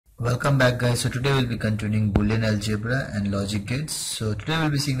Welcome back, guys. So today we'll be continuing Boolean Algebra and logic gates. So today we'll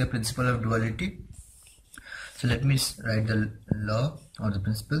be seeing the principle of duality. So let me write the law or the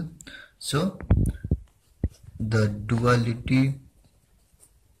principle. So the duality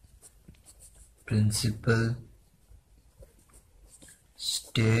principle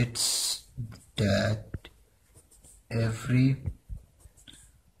states that every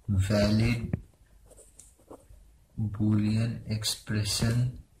valid Boolean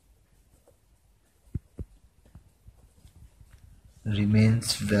expression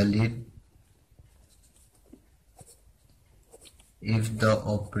remains valid if the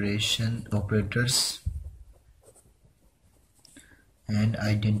operators and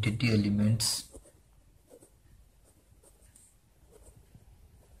identity elements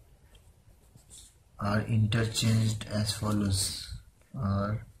are interchanged as follows.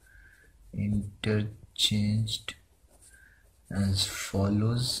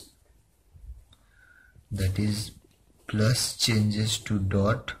 That is, plus changes to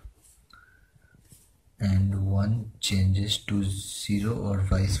dot and 1 changes to 0 or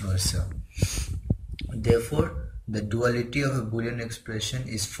vice versa. Therefore, the duality of a Boolean expression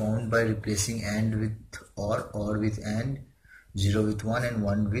is found by replacing AND with or with AND, 0 with 1 and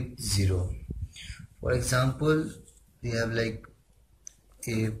 1 with 0. For example, we have like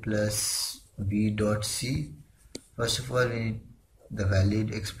A plus B dot C. First of all, the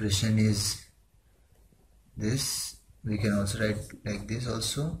valid expression is this. We can also write like this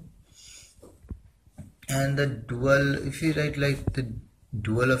also. And the dual, if you write like the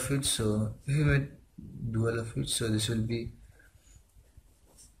dual of it, so if you write dual of it, so this will be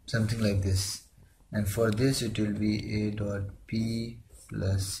something like this. And for this it will be A dot P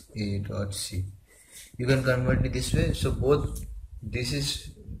plus A dot C. You can convert it this way. So both, this is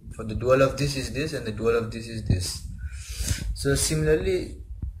for the dual of this is this and the dual of this is this. So similarly,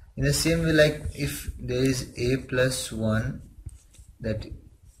 in the same way, like if there is A plus 1, that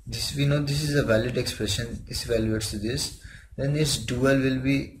this, we know this is a valid expression, this evaluates to this, then its dual will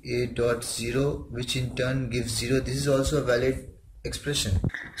be A dot 0, which in turn gives 0. This is also a valid expression.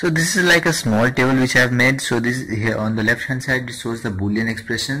 So this is like a small table which I have made. So this here on the left hand side, it shows the Boolean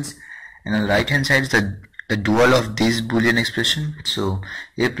expressions, and on the right hand side is the dual of this Boolean expression. So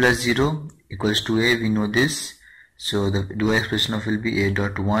A plus 0 equals to A, we know this. So the dual expression of will be A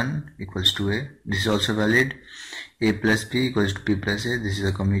dot 1 equals to A. This is also valid. A plus B equals to B plus A. This is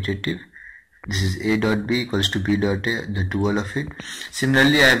a commutative. This is A dot B equals to B dot A, the dual of it.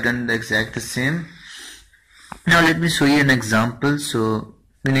 Similarly, I have done the exact same. Now let me show you an example. So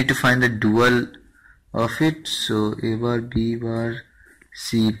we need to find the dual of it. So A bar, B bar,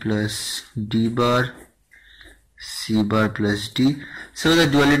 C plus D bar, C bar plus D. So the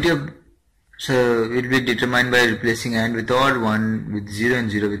duality of, so it will be determined by replacing AND with OR, 1 with 0 and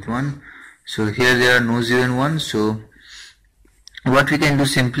 0 with 1. So here there are no 0 and 1. So what we can do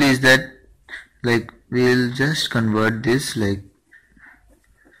simply is that, like, we will just convert this, like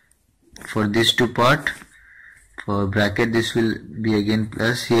for this two part, for bracket this will be again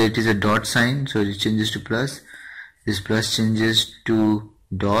plus. Here it is a dot sign, so it changes to plus. This plus changes to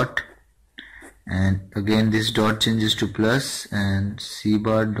dot, and again this dot changes to plus, and C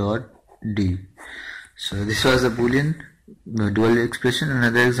bar dot D. So this was a Boolean dual expression.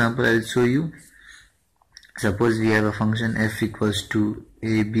 Another example I will show you. Suppose we have a function f equals to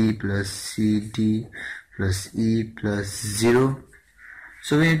AB plus CD plus E plus 0.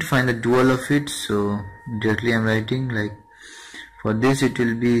 So we need to find the dual of it. So directly I am writing, like for this it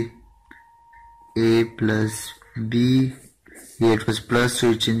will be A plus B. Here it was plus, so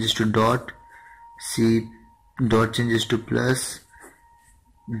it changes to dot. C dot changes to plus,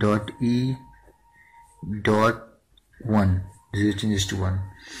 dot E dot 1, 0 changes to 1.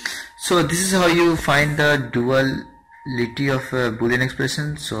 So this is how you find the duality of a Boolean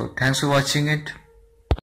expression. So thanks for watching it.